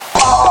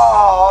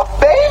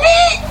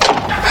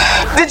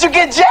Did you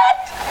get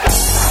jacked?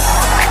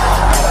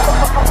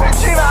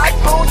 Gina, I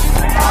told you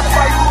to not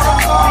fight for the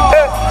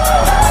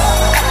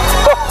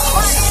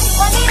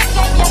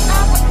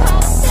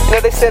You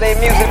know they said ain't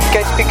music if you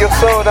can't speak your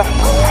soul though.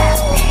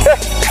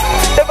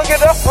 Never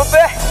get off my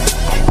back.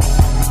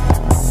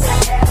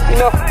 You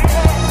know,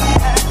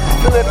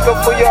 let it go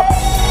for y'all.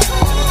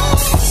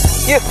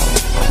 Yeah.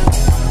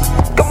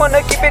 Come on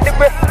now, keep it the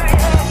real.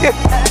 Yeah.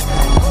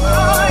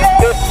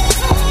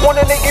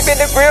 Wanna keep it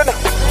the real now.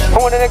 I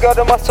wanna go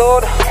to my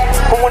soul.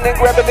 I wanna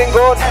grab it and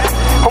go.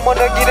 I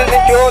wanna get it in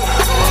Jordan.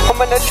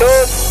 I'm in the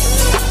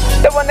choice.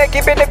 They wanna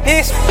keep it in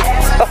peace.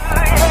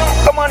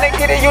 Come on and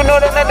get it, you know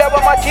that I'm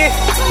with my teeth.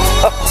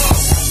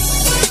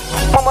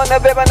 Come on now,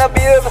 baby, I'm not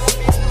building.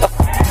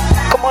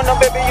 Come on now,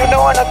 baby, you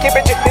know I'm not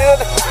keeping you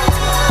building.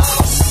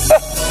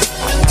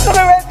 Look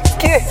at that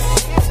kid.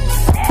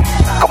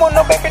 Come on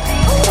now, baby,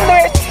 look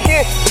at that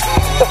kid.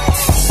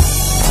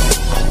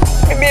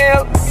 Give me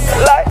a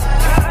light.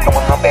 Come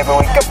on now, baby,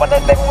 wake up on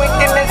that thing, we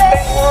get this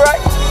thing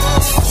right.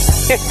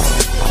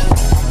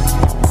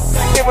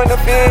 Give me the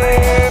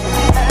feel.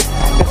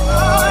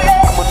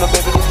 Come on now,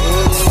 baby,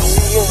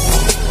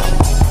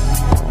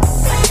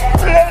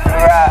 let it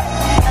ride.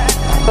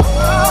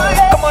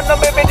 Come on now,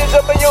 baby, just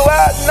open your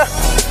eyes now.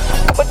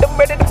 Come on, I'm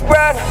ready to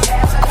ride.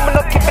 Come on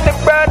now, keeping it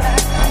right.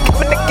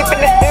 Keeping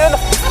it here.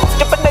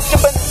 Jumping the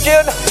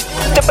gym.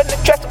 Jumping the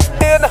trash with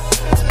dinner.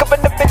 Come on,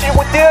 the bitches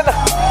with dinner.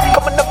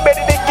 Come on, I'm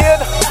ready to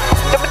get.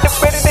 Jumping the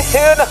ready to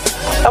hit.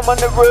 I'm on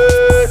the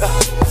road.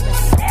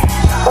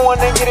 I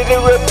wanna get it in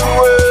red to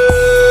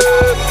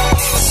red.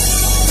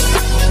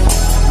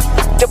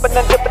 Jumping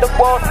the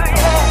one.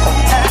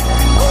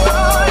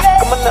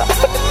 Come on now,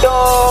 put the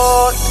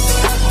dawn.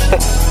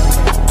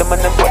 Come on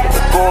now, put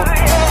the go.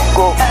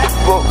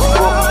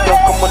 Yo,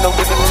 come on now,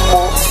 get it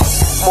more.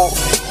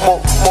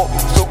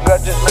 So God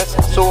just bless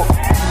so. I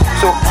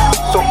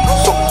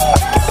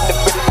keep it the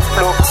ready to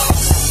flow.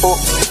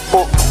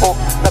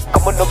 Now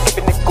come on now,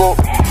 keeping it go.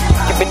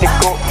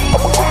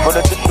 I'ma go run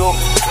at the door.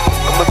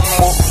 Come on,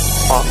 more.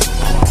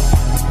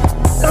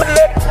 Let me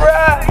let it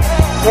ride.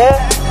 Yeah.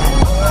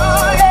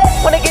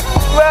 Wanna get it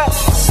right.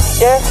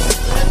 Yeah.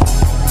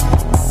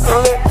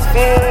 Let it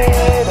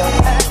feel.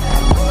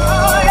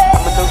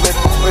 Come on, let it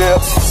real.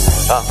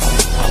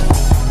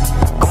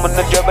 Come on,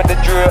 jump at the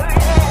drill.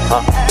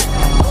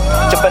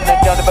 Jump at the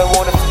down if I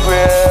want it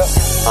real.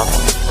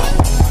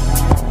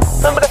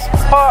 Remember that's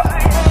heart.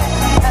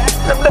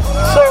 Remember that's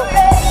soul.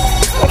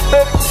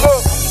 Let it go.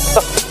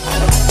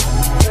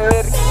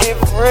 Let it get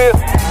real.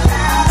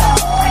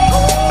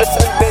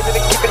 Listen, baby,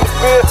 they're keeping it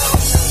real.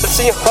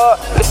 Listen your heart.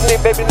 Listen,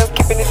 baby, they're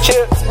keeping it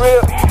chill.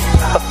 Real.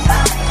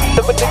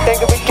 Nobody think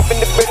that we keeping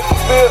it ready for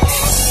real.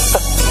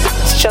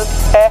 Chunky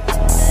hat.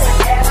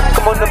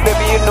 Come on now,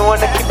 baby, you know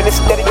I'm not keeping it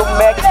steady. Go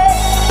Mac.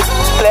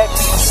 Black.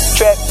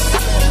 Trap.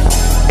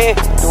 Yeah,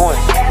 doing.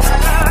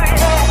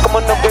 Come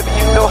on now, baby,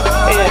 you know.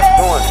 Yeah,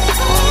 doing.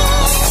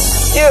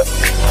 Yeah.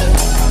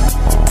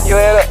 You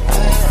head up.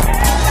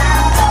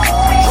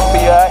 Be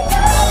alright.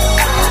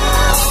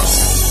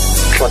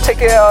 Gonna take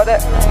care of all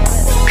that.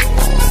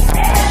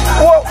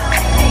 Whoa.